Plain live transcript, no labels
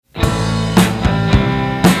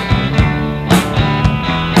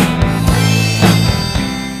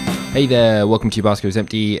Hey there, welcome to Your Basket is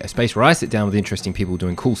Empty, a space where I sit down with interesting people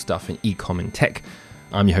doing cool stuff in e-com and tech.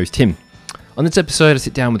 I'm your host, Tim. On this episode, I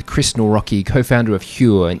sit down with Chris Nawrocki, co-founder of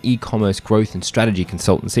Hure, an e-commerce growth and strategy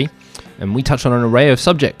consultancy, and we touch on an array of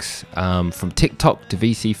subjects, from TikTok to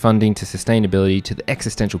VC funding to sustainability to the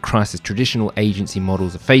existential crisis traditional agency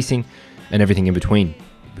models are facing, and everything in between.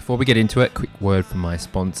 Before we get into it, quick word from my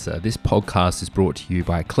sponsor. This podcast is brought to you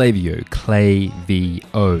by Klaviyo, the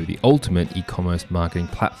ultimate e-commerce marketing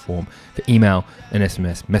platform for email and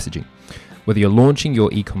SMS messaging. Whether you're launching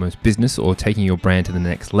your e-commerce business or taking your brand to the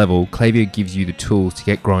next level, Klaviyo gives you the tools to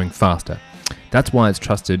get growing faster. That's why it's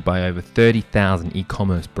trusted by over 30,000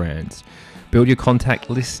 e-commerce brands. Build your contact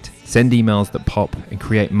list, send emails that pop, and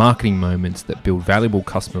create marketing moments that build valuable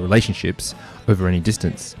customer relationships over any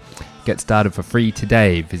distance. Get started for free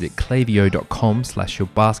today. Visit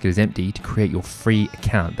klaviyo.com/yourbasketisempty to create your free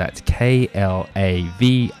account. That's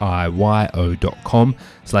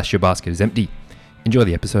klaviyo.com/yourbasketisempty. Enjoy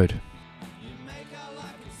the episode.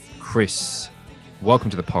 Chris, welcome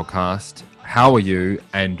to the podcast. How are you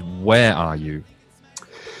and where are you?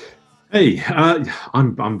 Hey,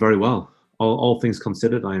 I'm very well. All things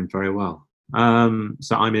considered, I am very well.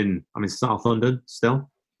 So I'm in South London still.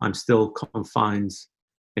 I'm still confined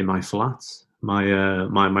in my flat. My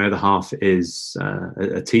other half is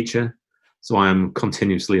a teacher, so I am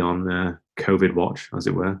continuously on COVID watch, as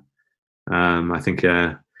it were. I think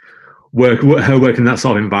her work in that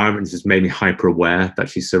sort of environment has just made me hyper aware that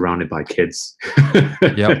she's surrounded by kids,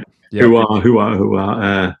 Yep. who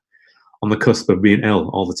are on the cusp of being ill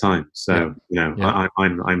all the time. So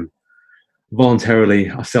I'm voluntarily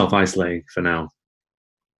self-isolating for now.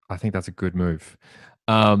 I think that's a good move.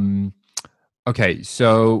 Okay,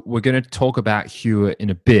 so we're going to talk about Hure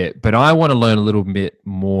in a bit, but I want to learn a little bit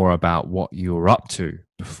more about what you were up to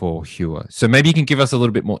before Hure. So maybe you can give us a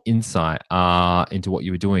little bit more insight into what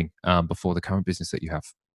you were doing before the current business that you have.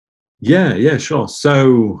 Yeah, sure.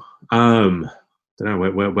 So don't know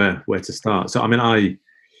where to start. So I mean,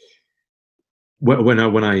 when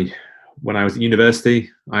I was at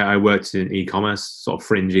university, I worked in e-commerce, sort of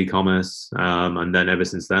fringe e-commerce, and then ever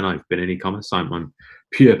since then I've been in e-commerce. I'm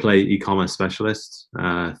pure play e-commerce specialist.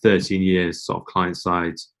 13 years sort of client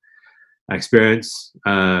side experience,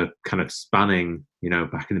 kind of spanning,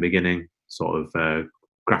 back in the beginning, sort of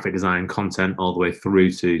graphic design, content, all the way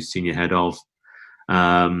through to senior head of.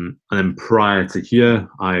 And then prior to here,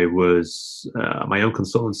 I was my own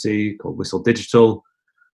consultancy called Whistle Digital.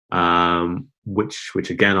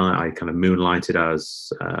 Which again I kind of moonlighted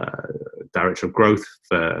as director of growth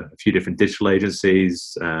for a few different digital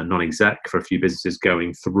agencies, non-exec for a few businesses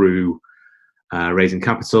going through raising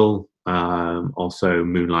capital. Also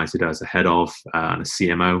moonlighted as a head of and a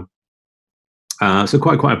CMO. So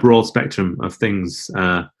quite a broad spectrum of things,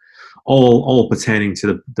 all pertaining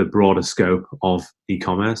to the broader scope of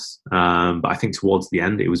e-commerce. But I think towards the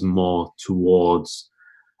end, it was more towards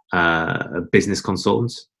a business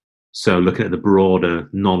consultant. So looking at the broader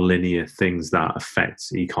non-linear things that affect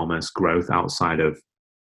e-commerce growth outside of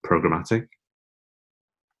programmatic.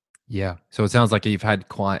 Yeah. So it sounds like you've had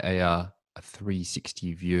quite a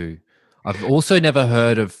 360 view. I've also never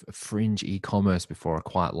heard of fringe e-commerce before. I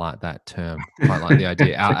quite like that term. Quite like the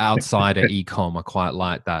idea. Outside of e-com, I quite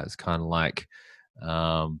like that. It's kind of like,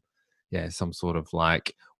 some sort of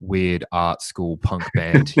like weird art school punk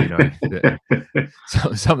band,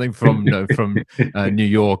 something from New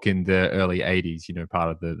York in the early 80s, part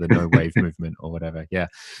of the no wave movement or whatever. Yeah.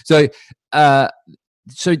 So that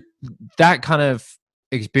kind of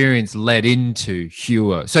experience led into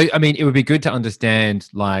Hure. So, I mean, it would be good to understand,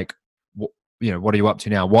 like, what are you up to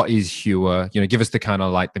now? What is Hure? Give us the kind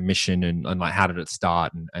of like the mission and like, how did it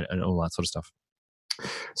start and all that sort of stuff.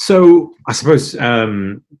 So I suppose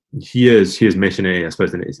Hure's mission, I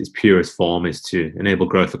suppose in its purest form, is to enable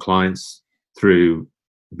growth for clients through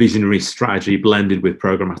visionary strategy blended with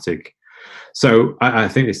programmatic. So I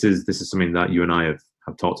think this is something that you and I have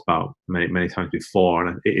talked about many times before,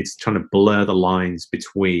 and it's trying to blur the lines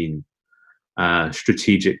between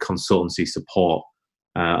strategic consultancy support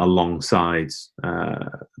alongside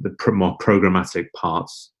the more programmatic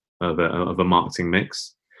parts of a marketing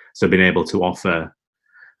mix. So being able to offer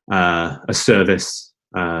a service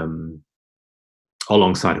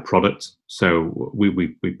alongside a product. So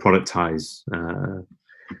we productize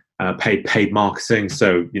paid marketing.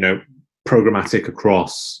 So programmatic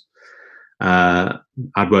across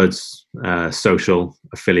AdWords, social,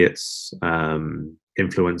 affiliates,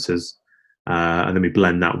 influencers, and then we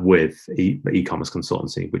blend that with e-commerce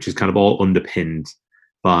consultancy, which is kind of all underpinned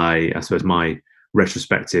by, I suppose, my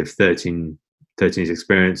retrospective 13 13 years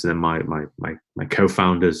experience, and then my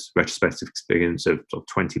co-founder's retrospective experience of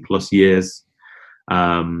 20 plus years.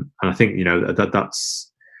 And I think, you know,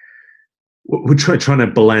 that's we're trying to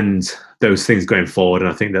blend those things going forward. And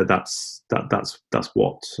I think that's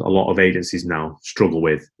what a lot of agencies now struggle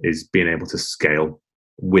with, is being able to scale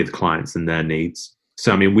with clients and their needs.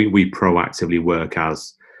 So, I mean, we proactively work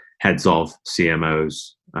as heads of,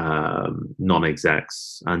 CMOs,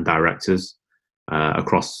 non-execs and directors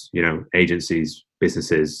across, you know, agencies,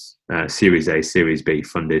 businesses, Series A, Series B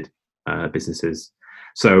funded businesses.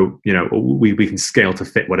 So, you know, we can scale to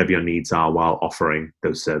fit whatever your needs are while offering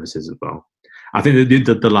those services as well. I think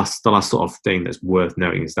the last sort of thing that's worth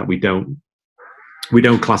noting is that we don't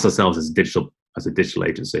class ourselves as a digital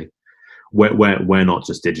agency. We're not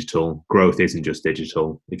just digital. Growth isn't just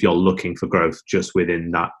digital. If you're looking for growth just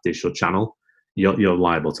within that digital channel, you're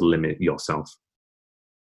liable to limit yourself.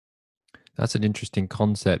 That's an interesting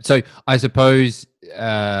concept. So I suppose,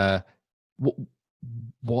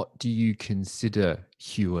 what do you consider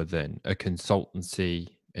Hewer then? A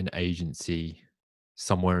consultancy, an agency,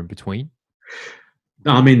 somewhere in between?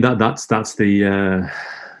 I mean, that's the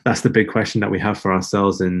big question that we have for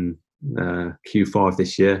ourselves in Q4 of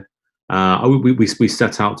this year. We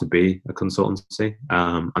set out to be a consultancy,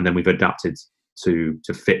 and then we've adapted to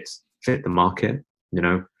fit the market. You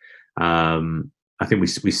know, I think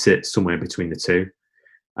we sit somewhere between the two,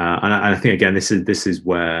 and I think again this is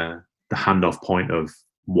where the handoff point of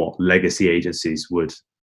what legacy agencies would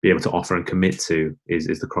be able to offer and commit to is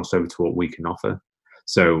the crossover to what we can offer.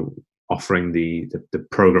 So offering the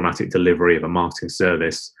programmatic delivery of a marketing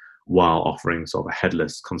service while offering sort of a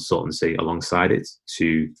headless consultancy alongside it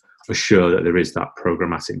to assure that there is that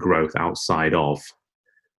programmatic growth outside of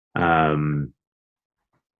the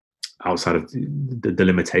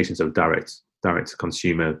limitations of direct to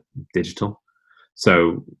consumer digital.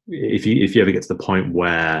 So if you ever get to the point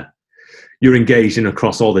where you're engaged in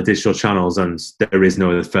across all the digital channels and there is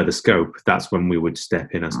no further scope, that's when we would step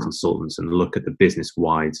in as consultants and look at the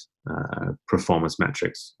business-wide performance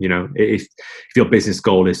metrics. You know, if your business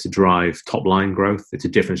goal is to drive top-line growth, it's a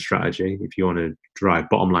different strategy. If you want to drive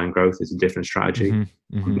bottom-line growth, it's a different strategy.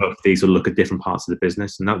 Mm-hmm. Mm-hmm. Both of these will look at different parts of the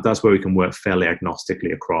business, and that's where we can work fairly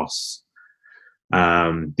agnostically across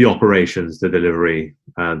the operations, the delivery,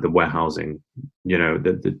 the warehousing, you know,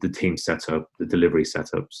 the team setup, the delivery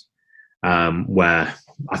setups. Where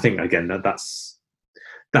I think again that's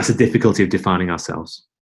a difficulty of defining ourselves.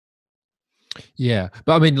 Yeah,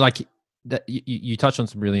 but I mean, like that, you touched on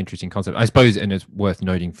some really interesting concepts, I suppose, and it's worth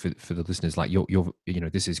noting for the listeners. Like you're you know,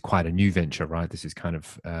 this is quite a new venture, right? This is kind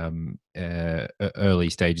of early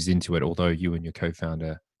stages into it. Although you and your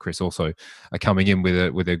co-founder Chris also are coming in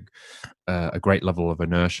with a great level of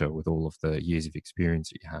inertia with all of the years of experience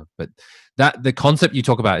that you have. But that the concept you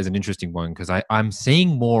talk about is an interesting one, because I'm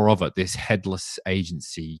seeing more of it, this headless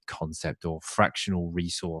agency concept or fractional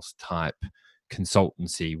resource type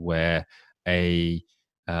consultancy, where a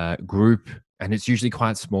group, and it's usually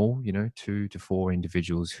quite small, you know, 2 to 4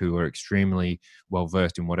 individuals who are extremely well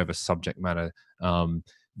versed in whatever subject matter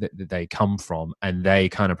that they come from, and they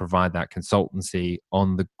kind of provide that consultancy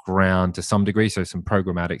on the ground to some degree. So some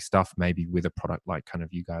programmatic stuff, maybe with a product like kind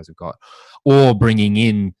of you guys have got, or bringing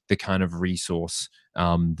in the kind of resource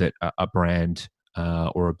that a brand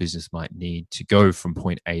or a business might need to go from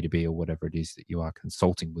point A to B, or whatever it is that you are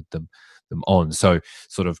consulting with them on. So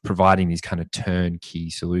sort of providing these kind of turnkey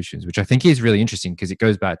solutions, which I think is really interesting, because it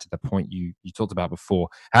goes back to the point you talked about before.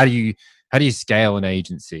 How do you scale an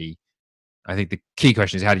agency? I think the key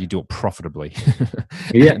question is, how do you do it profitably?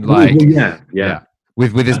 Yeah, yeah.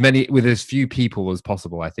 With as few people as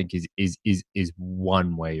possible, I think is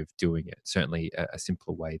one way of doing it. Certainly a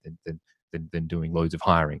simpler way than doing loads of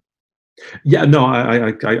hiring. Yeah, no,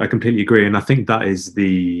 I completely agree, and I think that is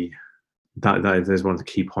that is one of the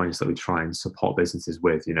key points that we try and support businesses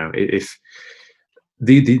with. You know, if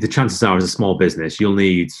the chances are, as a small business, you'll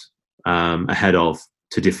need a head of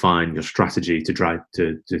to define your strategy,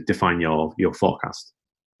 to define your forecast.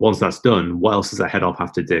 Once that's done, what else does that head of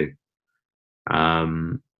have to do?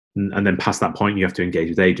 And then past that point, you have to engage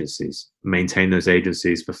with agencies, maintain those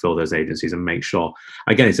agencies, fulfill those agencies, and make sure.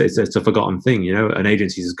 Again, it's a forgotten thing. You know, an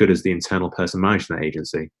agency is as good as the internal person managing that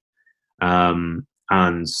agency. And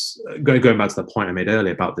going back to the point I made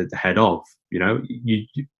earlier about the head of, you know,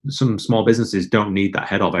 some small businesses don't need that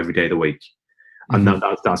head of every day of the week, and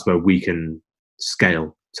that's where we can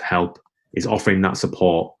scale to help, is offering that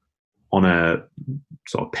support on a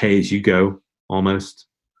sort of pay as you go almost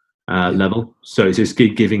level. So it's just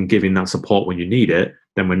giving that support when you need it.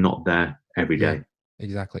 Then we're not there every day. Yeah,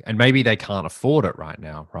 exactly. And maybe they can't afford it right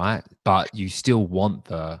now, right? But you still want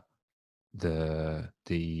the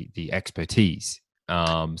the expertise.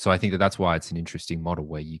 So I think that that's why it's an interesting model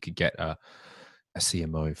where you could get a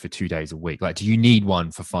CMO for 2 days a week. Like, do you need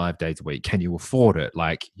one for 5 days a week? Can you afford it?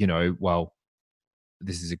 Like, well,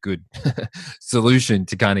 this is a good solution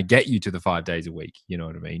to kind of get you to the 5 days a week. You know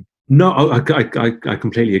what I mean? No, I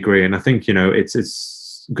completely agree, and I think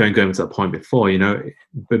it's going to that point before.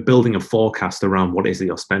 But building a forecast around what it is that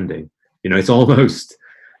you're spending. It's almost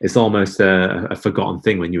a forgotten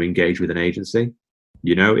thing when you engage with an agency.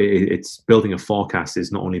 It's building a forecast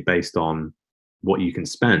is not only based on what you can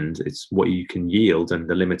spend, it's what you can yield and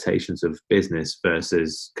the limitations of business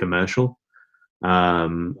versus commercial,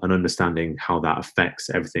 and understanding how that affects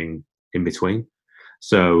everything in between.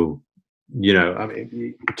 So, I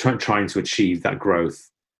mean, trying to achieve that growth,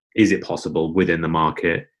 is it possible within the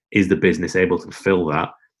market? Is the business able to fulfill that?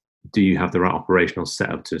 Do you have the right operational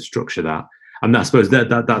setup to structure that? And I suppose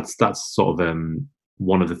that's sort of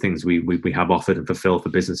one of the things we have offered and fulfilled for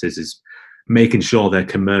businesses, is making sure their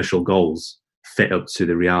commercial goals fit up to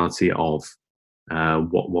the reality of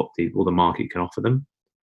what the market can offer them,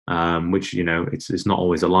 which it's not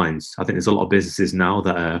always aligned. I think there's a lot of businesses now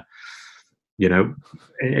that are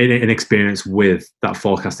inexperienced with that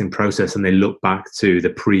forecasting process, and they look back to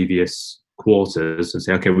the previous quarters and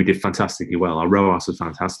say, okay, we did fantastically well, our ROAS was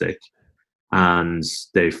fantastic, and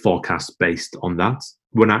they forecast based on that,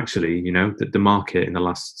 when actually the market in the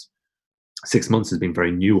last 6 months has been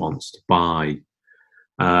very nuanced by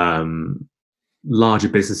larger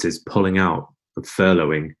businesses pulling out,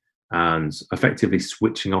 furloughing, and effectively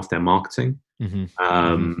switching off their marketing.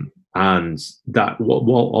 And that what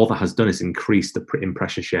all that has done is increase the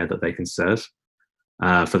impression share that they can serve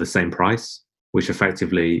for the same price, which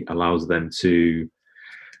effectively allows them to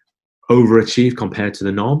overachieve compared to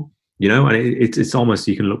the norm. And it's almost,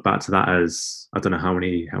 you can look back to that as, I don't know how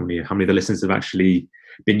many of the listeners have actually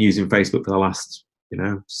been using Facebook for the last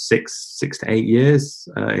 6 to 8 years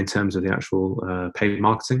in terms of the actual paid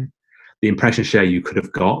marketing. The impression share you could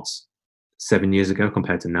have got 7 years ago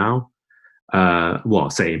compared to now.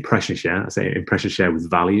 Say impression share. I say impression share with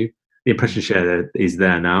value. The impression share is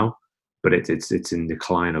there now, but it's in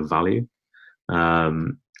decline of value.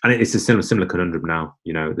 And it's a similar conundrum now.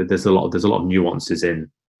 There's a lot of nuances in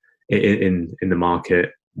the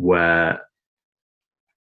market where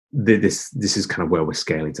this is kind of where we're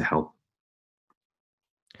scaling to help.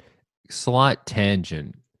 Slight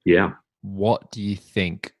tangent. Yeah. What do you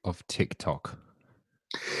think of TikTok?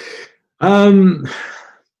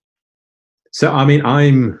 So I mean,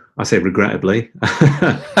 I say regrettably,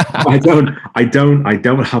 I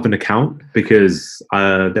don't have an account, because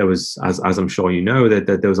there was, as I'm sure you know, that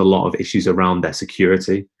there was a lot of issues around their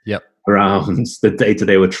security. Yep. Around the data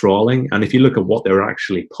they were trawling, and if you look at what they were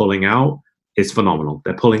actually pulling out, it's phenomenal.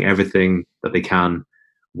 They're pulling everything that they can.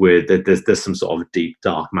 There's some sort of deep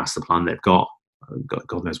dark master plan they've got.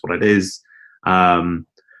 God knows what it is.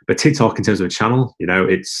 But TikTok, in terms of a channel,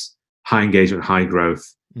 it's high engagement, high growth.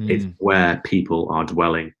 It's where people are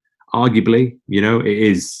dwelling. Arguably, it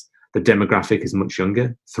is, the demographic is much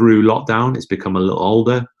younger. Through lockdown, it's become a little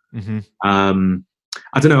older.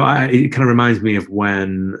 I don't know. It kind of reminds me of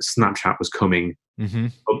when Snapchat was coming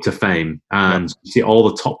up to fame, and you see all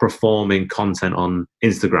the top performing content on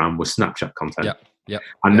Instagram was Snapchat content.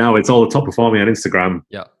 And now it's all the top performing on Instagram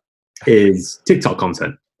is TikTok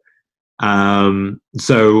content.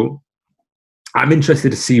 So I'm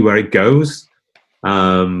interested to see where it goes.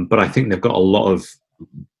 But I think they've got a lot of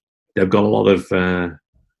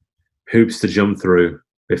hoops to jump through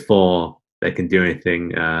before they can do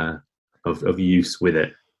anything of use with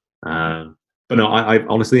it. But no, I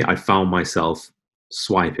honestly, I found myself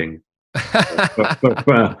swiping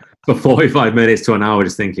for 45 minutes to an hour,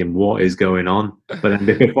 just thinking, what is going on? But then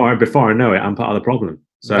before I know it, I'm part of the problem.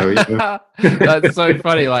 So that's so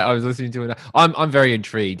funny. Like, I was listening to it. I'm very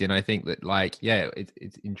intrigued, and I think that, like,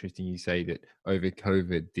 it's interesting you say that over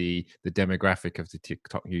COVID the demographic of the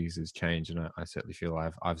TikTok users changed, and I certainly feel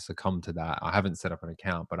I've succumbed to that. I haven't set up an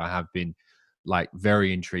account, but I have been like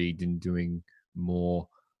very intrigued in doing more,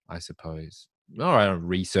 I suppose,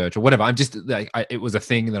 research or whatever. I'm just like, it was a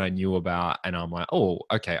thing that I knew about, and I'm like, oh,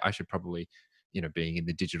 okay, I should probably, being in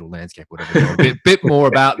the digital landscape, whatever, know a bit more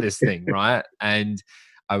about this thing, right? And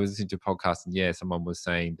I was listening to a podcast, and someone was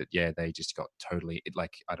saying that they just got totally,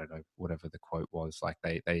 like, I don't know, whatever the quote was, like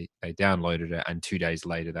they downloaded it, and 2 days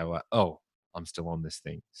later they were like, oh, I'm still on this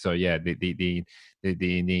thing. So the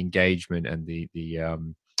engagement and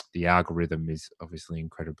the algorithm is obviously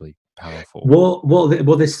incredibly powerful. Well,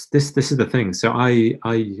 this is the thing. So I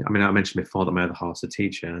mean, I mentioned before that my other half's a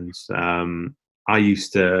teacher, and I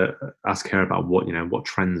used to ask her about what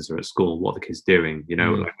trends are at school, what the kids doing. Like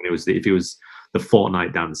when if it was the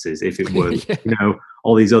Fortnite dances, if it was Yeah.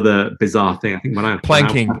 all these other bizarre things. I think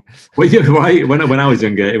Planking. well, yeah, right. When I was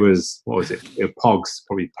younger, it was what was it? It was Pogs,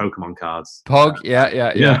 probably Pokemon cards. Pog.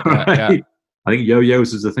 Yeah. Right. I think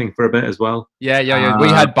yo-yos was a thing for a bit as well. Yeah. We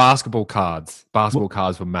had basketball cards. Basketball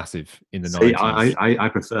cards were massive in the See, 90s. I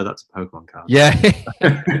prefer that to Pokemon cards. Yeah.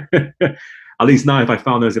 At least now, if I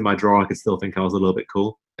found those in my drawer, I could still think I was a little bit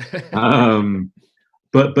cool.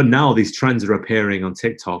 But now these trends are appearing on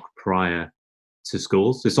TikTok prior to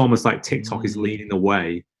schools. So it's almost like TikTok is leading the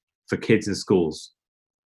way for kids in schools.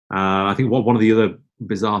 I think one of the other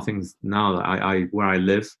bizarre things now that I where I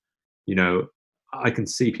live, I can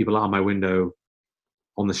see people out of my window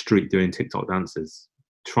on the street doing TikTok dances,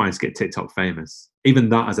 trying to get TikTok famous. Even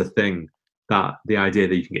that as a thing, that the idea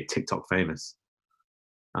that you can get TikTok famous.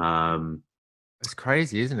 It's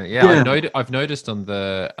crazy, isn't it? Yeah. I've noticed on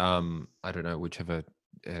the I don't know, whichever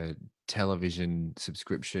television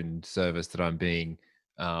subscription service that I'm being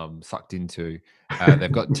sucked into,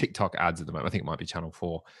 they've got TikTok ads at the moment. I think it might be Channel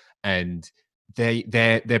 4, and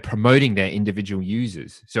they're promoting their individual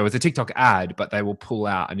users. So it's a TikTok ad, but they will pull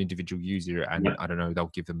out an individual user, and I don't know, they'll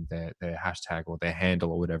give them their hashtag or their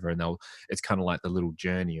handle or whatever, and it's kind of like the little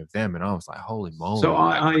journey of them. And I was like, holy moly, So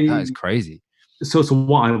that is crazy. So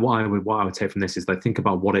what I would take from this is think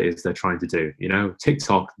about what it is they're trying to do.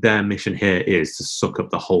 TikTok, their mission here is to suck up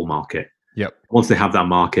the whole market. Yep. Once they have that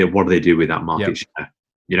market, what do they do with that market share?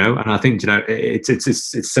 And I think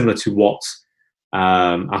it's similar to what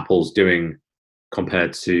Apple's doing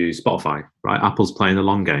compared to Spotify, right? Apple's playing the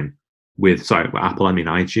long game with Apple, I mean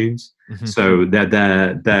iTunes. Mm-hmm. So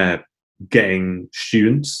they're getting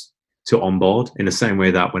students to onboard in the same way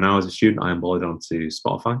that when I was a student, I onboarded onto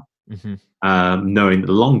Spotify. Mm-hmm. Knowing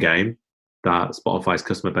the long game that Spotify's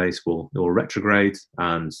customer base will retrograde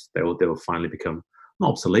and they will finally become not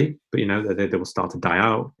obsolete, but they will start to die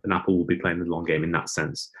out, and Apple will be playing the long game in that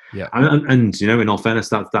sense. Yeah, and in all fairness,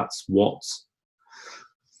 that's what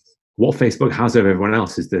Facebook has over everyone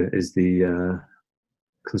else is the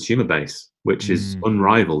consumer base, which is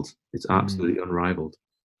unrivaled. It's absolutely unrivaled.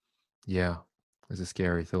 Yeah. It's a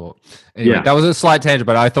scary thought. Anyway, that was a slight tangent,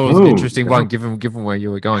 but I thought it was an interesting one, given where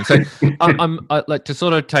you were going. So, I like to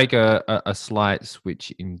sort of take a slight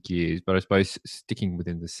switch in gears, but I suppose sticking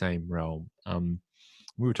within the same realm.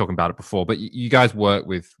 We were talking about it before, but you guys work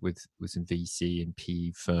with some VC and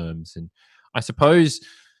PE firms, and I suppose,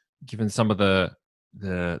 given some of the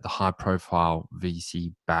high profile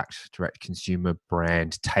VC backed direct consumer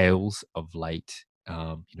brand tales of late,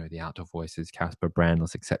 the Outdoor Voices, Casper,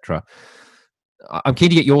 Brandless, etc. I'm keen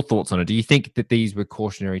to get your thoughts on it. Do you think that these were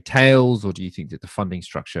cautionary tales, or do you think that the funding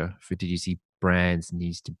structure for DTC brands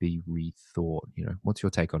needs to be rethought? What's your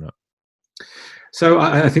take on it? So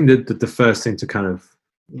I think that the first thing to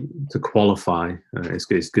qualify, it's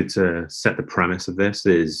good to set the premise of this,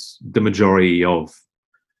 is the majority of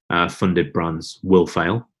funded brands will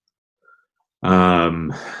fail.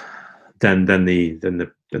 Then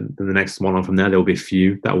the next one on from there will be a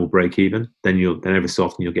few that will break even. Then every so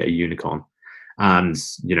often you'll get a unicorn. And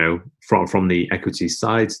from the equity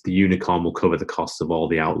side, the unicorn will cover the costs of all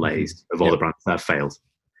the outlays of all the brands that have failed.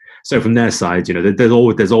 So from their side, there's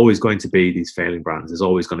always going to be these failing brands. There's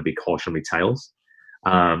always going to be cautionary tales,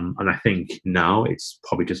 and I think now it's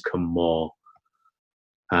probably just come more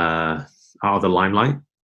out of the limelight,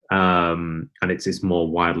 and it's more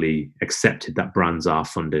widely accepted that brands are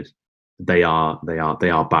funded, they are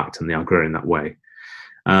backed, and they are growing that way.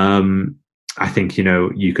 I think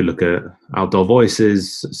you could look at Outdoor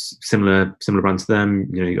Voices, similar brand to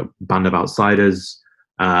them. You got Band of Outsiders.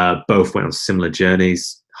 Both went on similar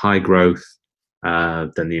journeys, high growth.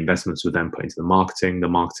 Then the investments were then put into the marketing. The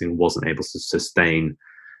marketing wasn't able to sustain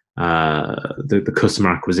the customer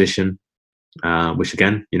acquisition, which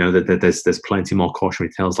again, there's plenty more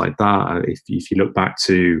cautionary tales like that. If you look back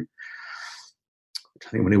to, I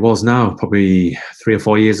think when it was now, probably 3 or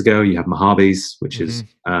 4 years ago, you have Mojave, which is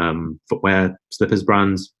footwear, slippers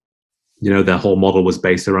brands. Their whole model was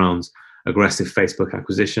based around aggressive Facebook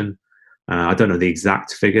acquisition. I don't know the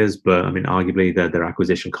exact figures, but I mean, arguably their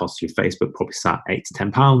acquisition cost through Facebook probably sat £8 to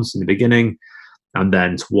 £10 in the beginning. And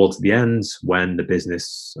then towards the end, when the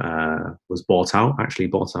business was bought out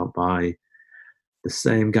by the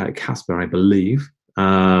same guy, Casper, I believe,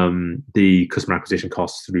 the customer acquisition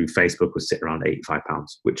cost through Facebook was sitting around £85,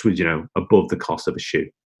 which was, above the cost of a shoe.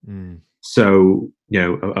 So,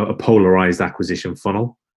 a polarized acquisition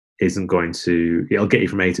funnel isn't going to, it'll get you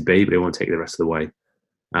from A to B, but it won't take you the rest of the way.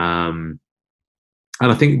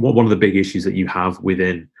 And I think one of the big issues that you have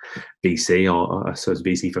within VC, or so it's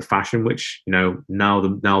VC for fashion, which now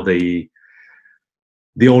the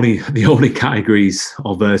only categories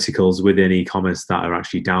or verticals within e-commerce that are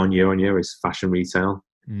actually down year on year is fashion retail.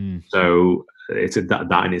 So it's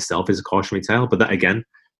that in itself is a cautionary tale. But that again,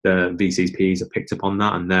 the VCs, PEs have picked up on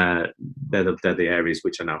that, and they're the areas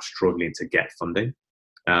which are now struggling to get funding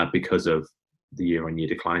because of the year on year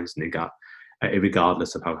declines, and they got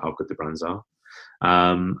regardless of how good the brands are.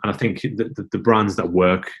 And I think the brands that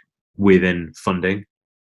work within funding,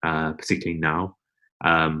 particularly now,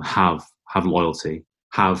 have loyalty,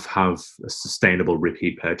 have sustainable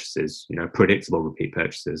repeat purchases, predictable repeat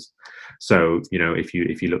purchases. So if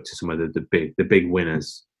you look to some of the big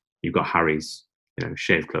winners, you've got Harry's,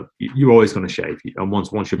 Shave Club. You're always going to shave, and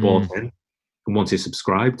once you're bought in, and once you're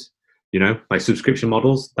subscribed, like subscription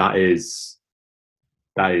models, that is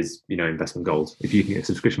investment gold. If you can get a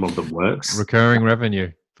subscription model that works, recurring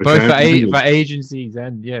revenue, both for agencies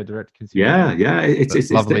and direct consumer. Yeah,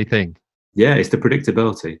 it's a lovely thing. Yeah, it's the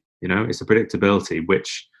predictability. It's the predictability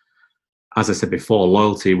which, as I said before,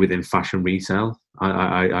 loyalty within fashion retail.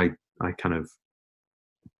 I kind of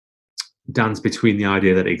dance between the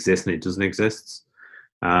idea that it exists and it doesn't exist.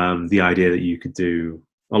 The idea that you could do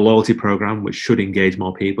a loyalty program which should engage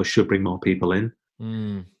more people, should bring more people in.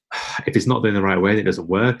 If it's not done the right way, it doesn't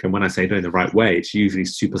work. And when I say doing the right way, it's usually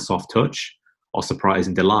super soft touch or surprise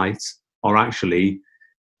and delight, or actually,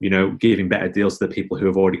 giving better deals to the people who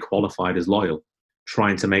have already qualified as loyal.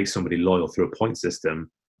 Trying to make somebody loyal through a point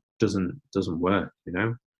system doesn't work.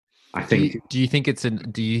 I think. Do you think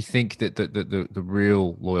do you think that the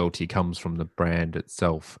real loyalty comes from the brand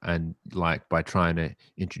itself, and like by trying to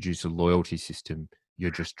introduce a loyalty system,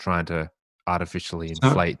 you're just trying to artificially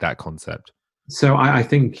inflate that concept? So I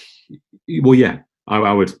think, well, yeah,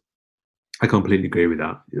 I completely agree with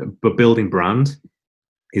that. But building brand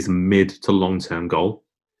is a mid to long term goal,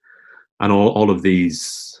 and all of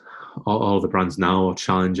these, all the brands now, or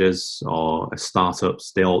challengers, or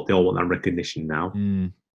startups, they all want that recognition now.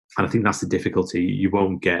 And I think that's the difficulty. You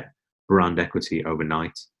won't get brand equity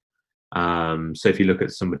overnight. So if you look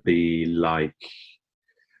at somebody like,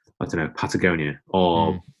 I don't know, Patagonia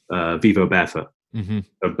or Vivo Barefoot,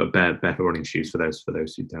 barefoot running shoes, for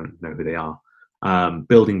those who don't know who they are.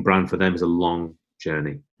 Building brand for them is a long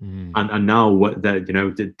journey, and now what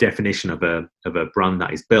the definition of a brand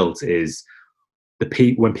that is built is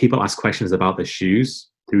when people ask questions about their shoes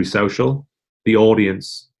through social, the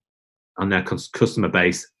audience and their customer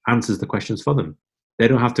base answers the questions for them. They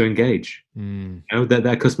don't have to engage.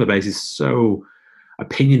 Their customer base is so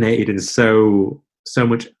opinionated and so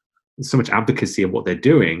much advocacy of what they're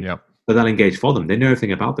doing. Yep. That they'll engage for them. They know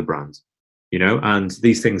everything about the brand, and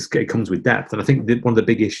these things, it comes with depth. And I think one of the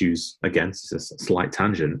big issues, again, it's a slight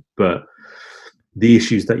tangent, but the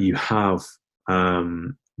issues that you have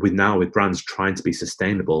with brands trying to be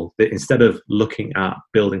sustainable, instead of looking at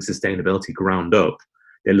building sustainability ground up,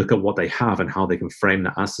 they look at what they have and how they can frame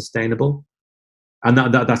that as sustainable. And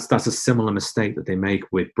that's a similar mistake that they make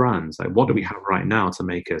with brands. Like, what do we have right now to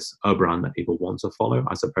make us a brand that people want to follow,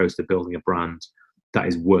 as opposed to building a brand that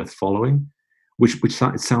is worth following, which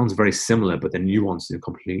sounds very similar, but they're nuanced in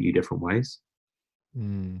completely different ways.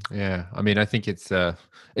 Yeah, I mean, I think it's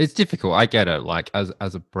difficult. I get it. Like as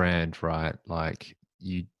a brand, right? Like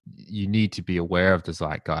you need to be aware of the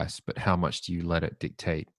zeitgeist, but how much do you let it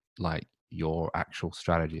dictate like your actual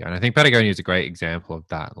strategy? And I think Patagonia is a great example of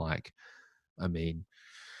that. Like, I mean,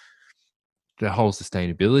 the whole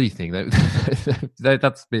sustainability thing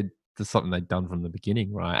that's been something they've done from the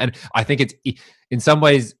beginning, right? And I think it's, in some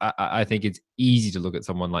ways, I think it's easy to look at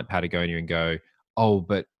someone like Patagonia and go, oh,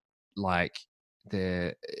 but like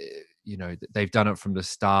they're, they've done it from the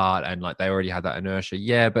start and like they already had that inertia.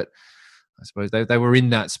 Yeah, but I suppose they were in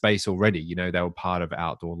that space already. They were part of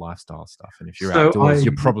outdoor lifestyle stuff. And if you're outdoors,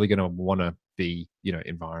 you're probably going to want to be,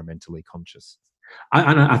 environmentally conscious.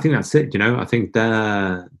 I think that's it. I think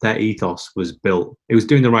their ethos was built. It was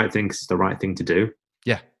doing the right thing because it's the right thing to do.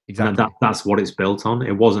 Yeah. Exactly. And that's what it's built on.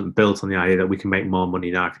 It wasn't built on the idea that we can make more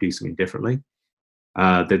money now if we do something differently.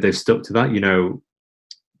 They've stuck to that.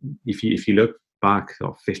 If you look back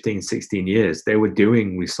 15, 16 years, they were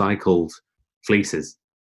doing recycled fleeces.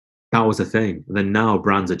 That was a thing. And then now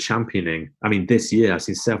brands are championing. I mean, this year I've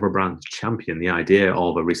seen several brands champion the idea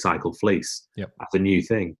of a recycled fleece as a new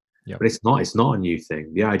thing. Yep. But it's not a new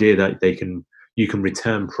thing. The idea that you can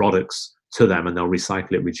return products to them and they'll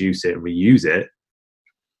recycle it, reduce it, and reuse it.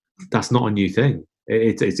 That's not a new thing.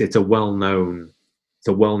 It's a well-known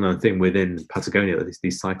thing within Patagonia that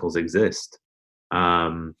these cycles exist.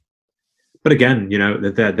 But but again,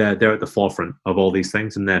 they're at the forefront of all these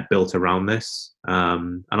things, and they're built around this.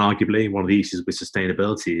 And arguably, one of the issues with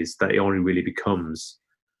sustainability is that it only really becomes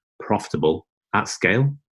profitable at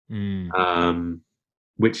scale, Mm.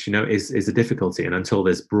 which is a difficulty. And until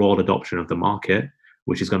there's broad adoption of the market,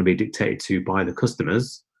 which is going to be dictated to by the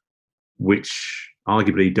customers, which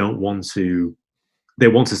arguably don't want to, they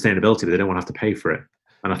want sustainability, but they don't want to have to pay for it.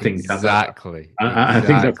 And I think Exactly. I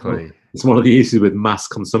think that's Exactly. it's one of the issues with mass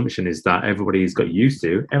consumption is that everybody's got used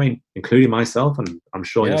to. I mean, including myself, and I'm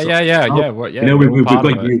sure Yeah, yourself. yeah, yeah, as well. yeah. What? Yeah, we're all We've part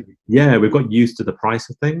of got it. we've got used to the price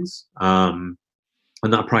of things, and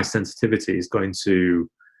that price sensitivity is going to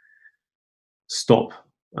stop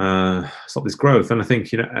stop this growth. And I think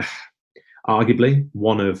arguably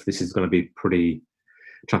one of this is going to be pretty.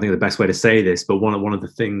 I'm trying to think of the best way to say this, but one of the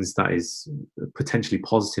things that is potentially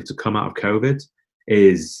positive to come out of COVID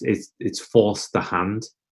is it's forced the hand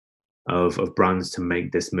of brands to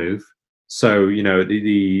make this move. So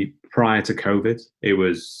the prior to COVID, it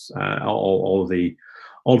was all of the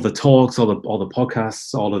talks, all the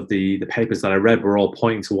podcasts, all of the papers that I read were all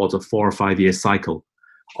pointing towards a 4 or 5 year cycle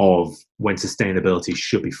of when sustainability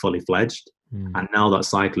should be fully fledged, and now that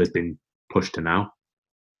cycle has been pushed to now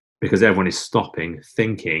because everyone is stopping,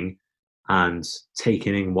 thinking, and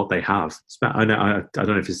taking in what they have. I don't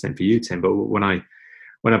know if it's the same for you, Tim, but when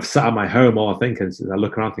I've sat at my home, all I think is I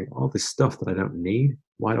look around and think, all this stuff that I don't need.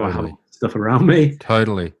 Why do I have stuff around me?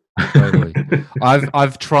 Totally.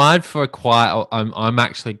 I've tried for quite. I'm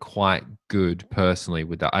actually quite good personally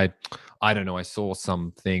with that. I don't know. I saw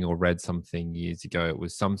something or read something years ago. It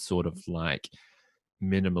was some sort of like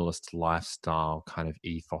minimalist lifestyle kind of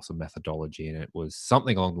ethos or methodology, and it was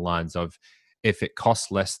something along the lines of if it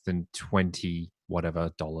costs less than 20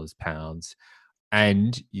 whatever dollars, pounds,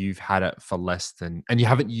 and you've had it for less than, and you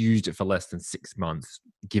haven't used it for less than 6 months,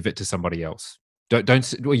 give it to somebody else. Don't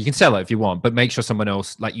well, you can sell it if you want, but make sure someone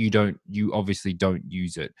else, like you obviously don't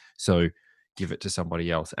use it, so give it to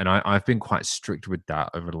somebody else. And I've been quite strict with that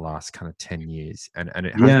over the last kind of 10 years, and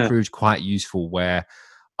it has proved quite useful where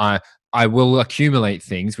I will accumulate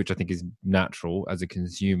things, which I think is natural as a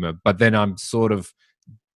consumer, but then I'm sort of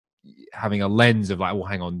having a lens of like, well,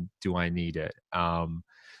 hang on, do I need it?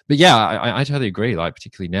 But yeah, I totally agree. Like,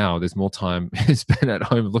 particularly now, there's more time spent at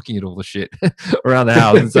home looking at all the shit around the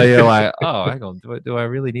house, and so you're like, oh, hang on, do I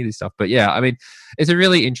really need this stuff? But yeah, I mean, it's a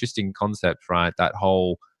really interesting concept, right? That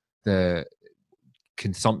whole the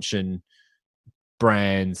consumption,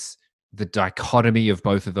 brands, the dichotomy of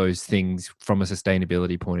both of those things from a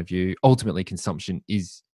sustainability point of view. Ultimately, consumption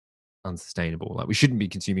is unsustainable. Like, we shouldn't be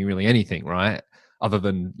consuming really anything, right? Other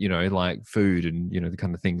than like food and the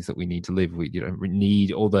kind of things that we need to live. We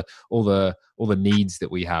need all the needs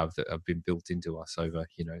that we have that have been built into us over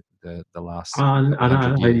the last and, couple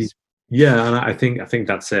hundred years. and I think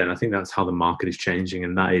that's it. And I think that's how the market is changing,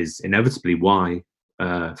 and that is inevitably why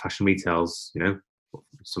fashion retails,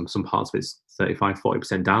 some parts of it's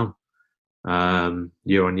 35-40% down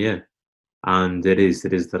year on year. And it is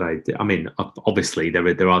that I mean, obviously there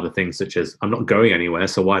are other things such as I'm not going anywhere,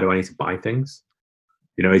 so why do I need to buy things?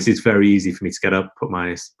 It's very easy for me to get up, put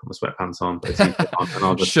my sweatpants on, put a t-shirt on, and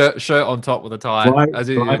I'll just shirt on top with a tie,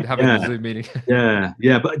 having a Zoom meeting.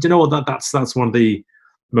 yeah. But do you know what? That's one of the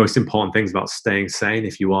most important things about staying sane.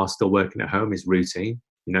 If you are still working at home, is routine.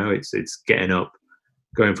 It's getting up,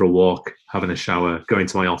 going for a walk, having a shower, going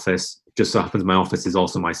to my office. Just so happens my office is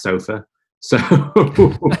also my sofa. So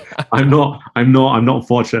I'm not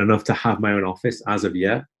fortunate enough to have my own office as of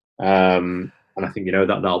yet. And I think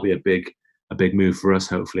that'll be a big move for us,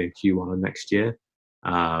 hopefully in Q1 of next year.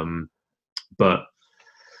 But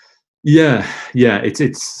yeah,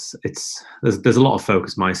 it's there's a lot of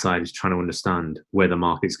focus. My side is trying to understand where the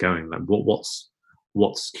market's going. Like what's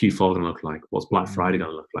Q4 going to look like? What's Black Friday going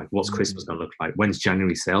to look like? What's Christmas going to look like? When's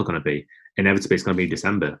January sale going to be? Inevitably, it's going to be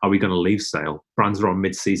December. Are we going to leave sale? Brands are on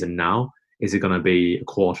mid-season now. Is it going to be a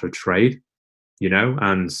quarter of trade?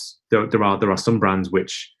 And there are some brands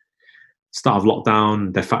which start of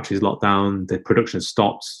lockdown, their factories locked down, their production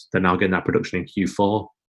stopped. They're now getting that production in Q4,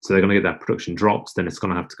 so they're going to get that production dropped. Then it's going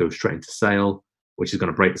to have to go straight into sale, which is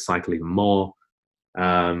going to break the cycle even more.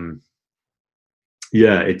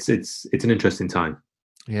 Yeah, it's an interesting time.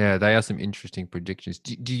 Yeah, they are some interesting predictions.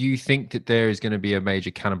 Do you think that there is going to be a major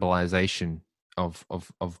cannibalization of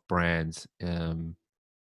brands,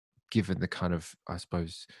 given the kind of, I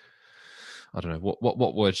suppose, I don't know,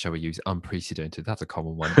 what word shall we use? Unprecedented. That's a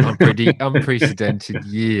common one. Unprecedented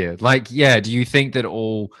year. Like, yeah, do you think that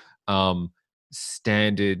all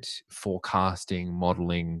standard forecasting,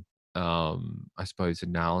 modeling, I suppose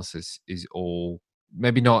analysis is all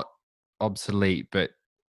maybe not obsolete, but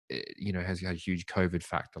has a huge COVID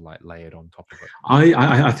factor like layered on top of it?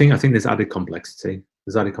 I think there's added complexity.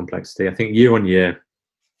 I think year on year,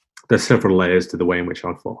 there's several layers to the way in which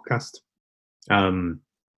I forecast.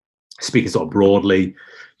 Speaking sort of broadly,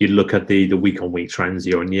 you look at the week on week trends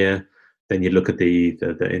year on year. Then you look at the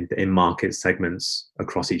in market segments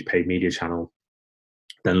across each paid media channel.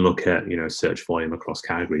 Then look at search volume across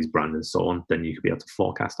categories, brand, and so on. Then you could be able to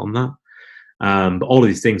forecast on that. But all of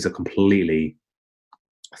these things are completely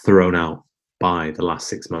thrown out by the last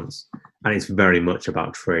 6 months, and it's very much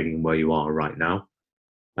about trading where you are right now.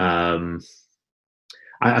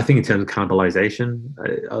 I think in terms of cannibalization,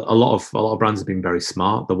 a lot of brands have been very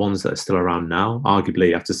smart. The ones that are still around now,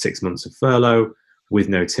 arguably after 6 months of furlough with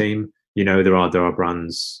no team, there are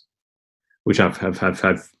brands which I've kind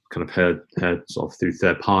of heard sort of through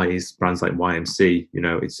third parties, brands like YMC.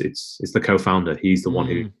 It's the co-founder. He's the one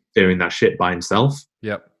who's doing that shit by himself.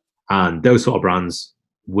 Yep. And those sort of brands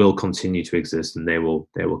will continue to exist, and they will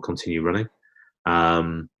continue running.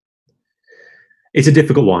 It's a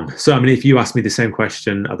difficult one. So, I mean, if you asked me the same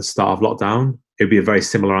question at the start of lockdown, it'd be a very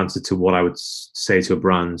similar answer to what I would say to a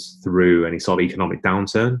brand through any sort of economic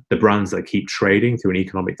downturn. The brands that keep trading through an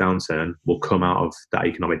economic downturn will come out of that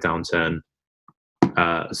economic downturn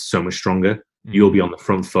so much stronger. You'll be on the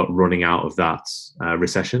front foot running out of that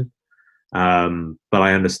recession. But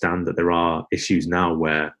I understand that there are issues now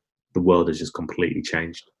where the world has just completely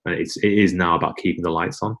changed, and it is now about keeping the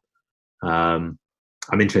lights on.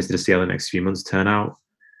 I'm interested to see how the next few months turn out.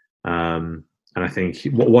 And I think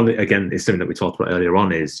one again is something that we talked about earlier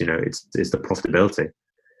on is it's the profitability.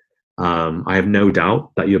 I have no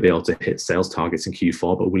doubt that you'll be able to hit sales targets in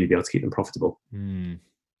Q4, but will you be able to keep them profitable?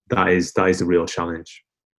 That is a real challenge.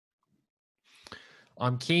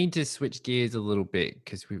 I'm keen to switch gears a little bit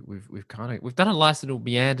because we've done a nice little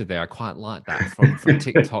meander there. I quite like that from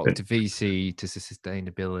TikTok to VC to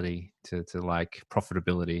sustainability to like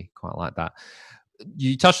profitability. Quite like that.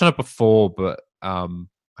 You touched on it before, but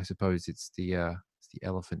I suppose it's the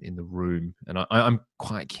elephant in the room, and I'm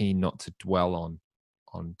quite keen not to dwell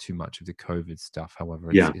on too much of the COVID stuff.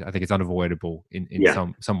 However, I think it's unavoidable in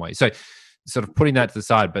some way. So, sort of putting that to the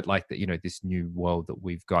side, but like this new world that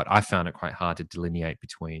we've got, I found it quite hard to delineate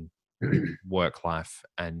between work life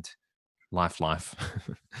and life.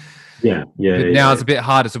 But now it's a bit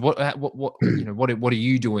harder. So what are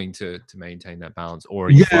you doing to maintain that balance, or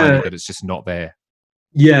are you finding that it's just not there?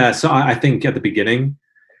 Yeah, so I think at the beginning,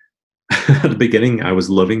 I was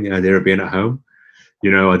loving the idea of being at home.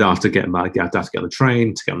 I'd have to get back. I'd have to get on the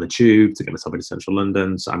train, to get on the tube, to get myself into central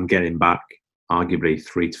London. So I'm getting back arguably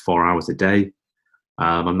 3 to 4 hours a day.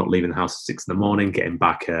 I'm not leaving the house at 6 a.m, getting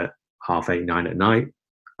back at 8:30, 9 at night.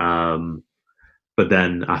 But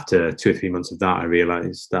then after 2 or 3 months of that, I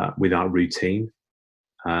realized that without routine,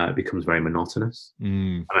 it becomes very monotonous.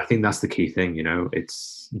 And I think that's the key thing.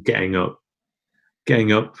 It's getting up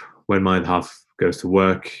when my half goes to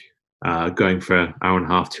work, going for an hour and a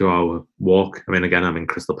half, 2 hour walk. I mean, again, I'm in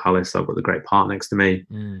Crystal Palace. So I've got the great park next to me.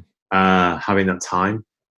 Having that time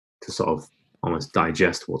to sort of almost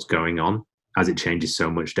digest what's going on as it changes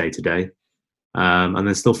so much day to day. And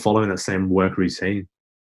then still following that same work routine.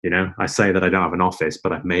 I say that I don't have an office,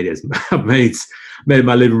 but I've made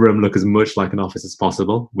my living room look as much like an office as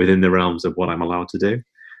possible within the realms of what I'm allowed to do.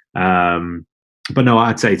 But no,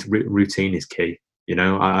 I'd say routine is key.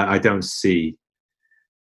 I don't see.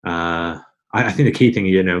 I think the key thing,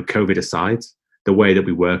 COVID aside, the way that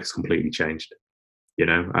we work has completely changed.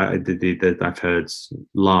 I've heard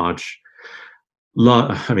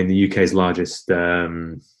the UK's largest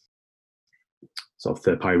sort of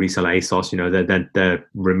third-party reseller, ASOS. They're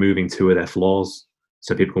removing 2 of their floors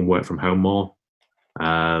so people can work from home more.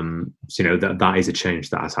 So that is a change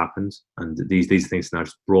that has happened, and these things are now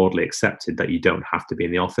just broadly accepted that you don't have to be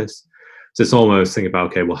in the office. So it's almost think about,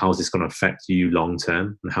 okay, well, how is this going to affect you long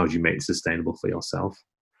term, and how do you make it sustainable for yourself?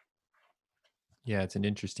 Yeah, it's an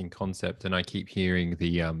interesting concept, and I keep hearing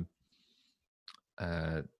the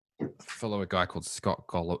follow a guy called Scott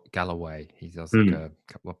Galloway. He does like a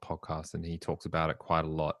couple of podcasts, and he talks about it quite a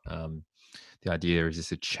lot. The idea, is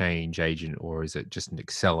this a change agent, or is it just an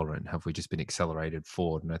accelerant? Have we just been accelerated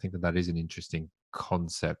forward? And I think that is an interesting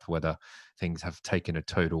concept, whether things have taken a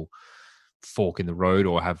total fork in the road,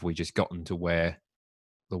 or have we just gotten to where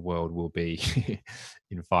the world will be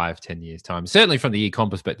in 5-10 years time. Certainly from the e-com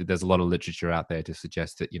perspective, there's a lot of literature out there to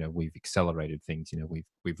suggest that we've accelerated things.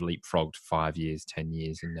 We've leapfrogged 5 years, 10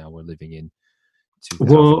 years, and now we're living in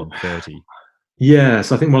 2030. Yeah,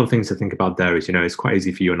 so I think one of the things to think about there is it's quite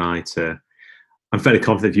easy for you and I to. I'm fairly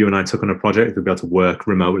confident if you and I took on a project, we'd be able to work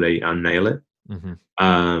remotely and nail it. Hmm.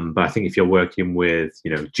 But I think if you're working with,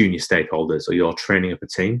 junior stakeholders or you're training up a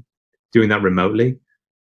team, doing that remotely,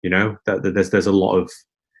 there's a lot of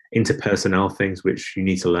interpersonnel things which you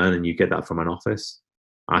need to learn, and you get that from an office.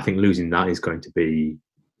 I think losing that is going to be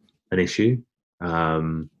an issue.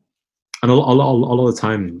 And a lot of the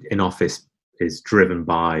time in office is driven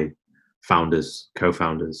by founders,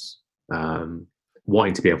 co-founders,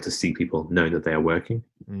 wanting to be able to see people, knowing that they are working.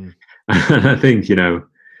 Mm. And I think the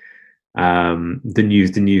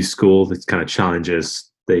new school that kind of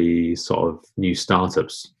challenges the sort of new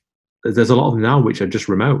startups. There's a lot of them now which are just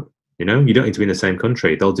remote. You don't need to be in the same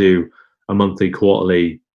country. They'll do a monthly,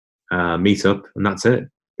 quarterly meetup, and that's it.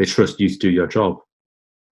 They trust you to do your job,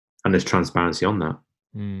 and there's transparency on that.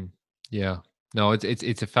 Mm. Yeah, no,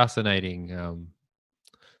 it's a fascinating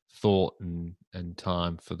thought and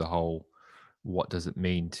time for the whole. What does it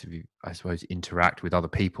mean to, I suppose, interact with other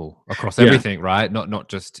people across everything, right? Not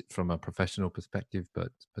just from a professional perspective,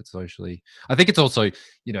 but socially. I think it's also,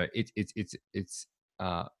 it's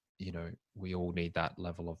we all need that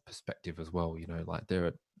level of perspective as well. Like there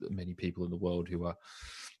are many people in the world who are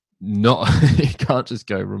not you can't just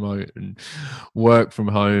go remote and work from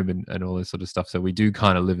home and all this sort of stuff. So we do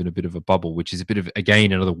kind of live in a bit of a bubble, which is a bit of,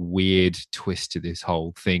 again, another weird twist to this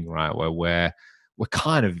whole thing, right? Where we're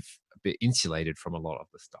kind of a bit insulated from a lot of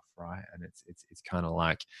the stuff, right? And it's kind of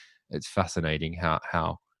like, it's fascinating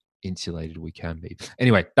how insulated we can be.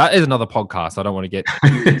 Anyway, that is another podcast. I don't want to get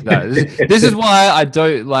into that. This is why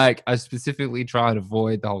I specifically try and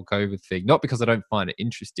avoid the whole COVID thing, not because I don't find it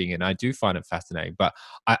interesting, and I do find it fascinating, but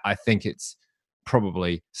I think it's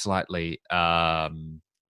probably slightly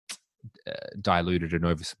diluted and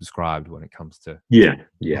oversubscribed when it comes to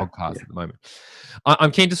podcasts at the moment.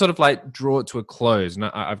 I'm keen to sort of like draw it to a close, and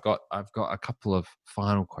I've got a couple of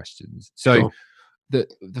final questions. So sure.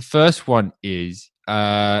 The first one is,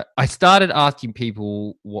 I started asking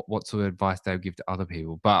people what sort of advice they would give to other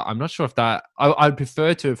people, but I'm not sure if that, I'd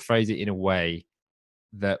prefer to phrase it in a way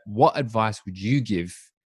that, what advice would you give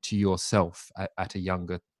to yourself at a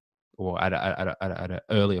younger or at an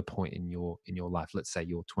earlier point in your life? Let's say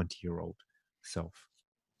your 20-year-old self.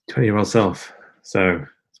 20-year-old self. So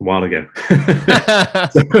it's a while ago.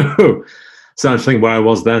 So I'm thinking where I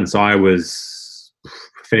was then. So I was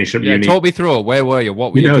finishing up uni. Talk me through it. Where were you?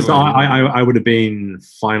 What were you doing? So I would have been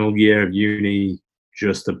final year of uni,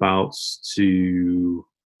 just about to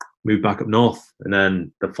move back up north, and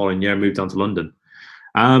then the following year I moved down to London.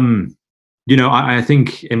 I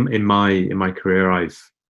think in my career I've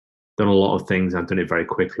done a lot of things. I've done it very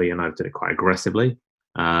quickly, and I've done it quite aggressively,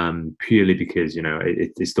 purely because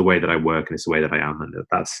it's the way that I work, and it's the way that I am, and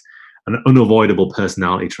that's an unavoidable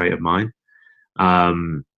personality trait of mine.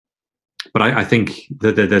 But I think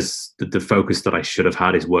that there's the focus that I should have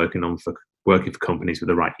had is working for companies with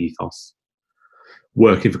the right ethos,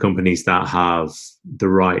 working for companies that have the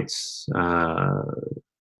right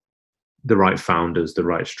founders, the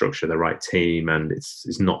right structure, the right team, and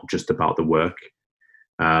it's not just about the work.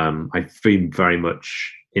 I've been very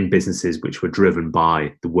much in businesses which were driven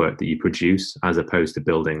by the work that you produce, as opposed to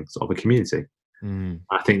building sort of a community.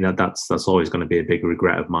 I think that's always going to be a big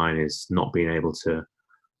regret of mine, is not being able to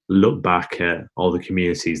look back at all the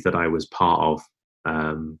communities that I was part of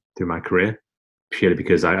through my career, purely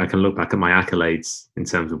because I can look back at my accolades in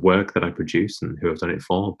terms of work that I produce and who I've done it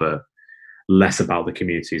for, but less about the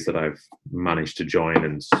communities that I've managed to join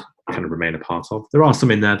and kind of remain a part of. There are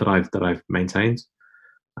some in there that I've maintained,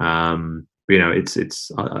 but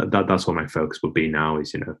that's what my focus would be now,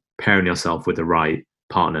 is pairing yourself with the right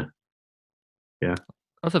partner. Yeah.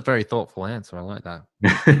 That's a very thoughtful answer. I like that.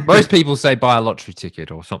 Most people say buy a lottery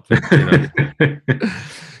ticket or something.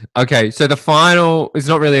 Okay, so the final is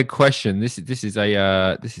not really a question. This is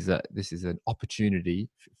an opportunity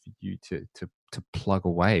for you to plug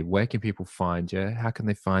away. Where can people find you? How can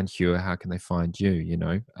they find Hure? How can they find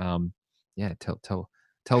you? Tell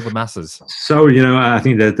the masses. So I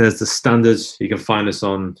think that there's the standards. You can find us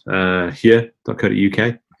on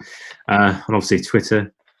hure.co.uk, and obviously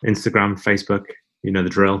Twitter, Instagram, Facebook. You know the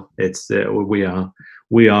drill. It's we are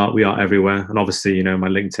everywhere, and obviously my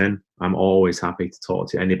LinkedIn. I'm always happy to talk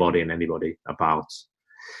to anybody about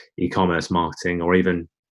e-commerce marketing, or even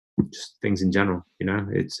just things in general.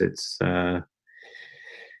 It's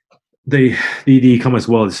the e-commerce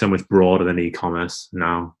world is so much broader than e-commerce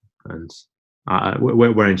now, and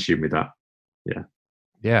we're in tune with that.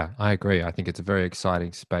 Yeah, I agree. I think it's a very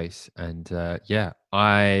exciting space, and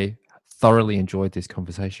I thoroughly enjoyed this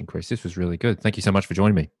conversation, Chris. This was really good. Thank you so much for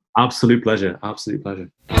joining me. Absolute pleasure.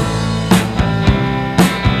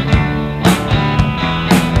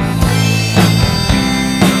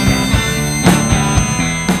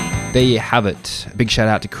 There you have it. A big shout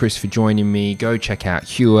out to Chris for joining me. Go check out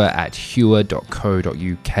Heuer at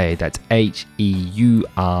heuer.co.uk. That's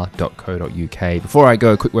HEUR.co.uk. Before I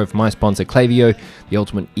go, a quick word from my sponsor, Klaviyo, the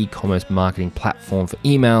ultimate e-commerce marketing platform for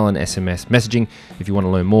email and SMS messaging. If you want to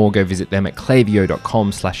learn more, go visit them at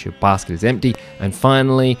klaviyo.com/yourbasketisempty. And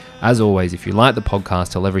finally, as always, if you like the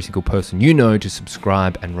podcast, tell every single person you know to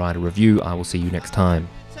subscribe and write a review. I will see you next time.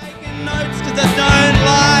 Taking notes 'cause I don't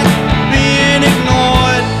like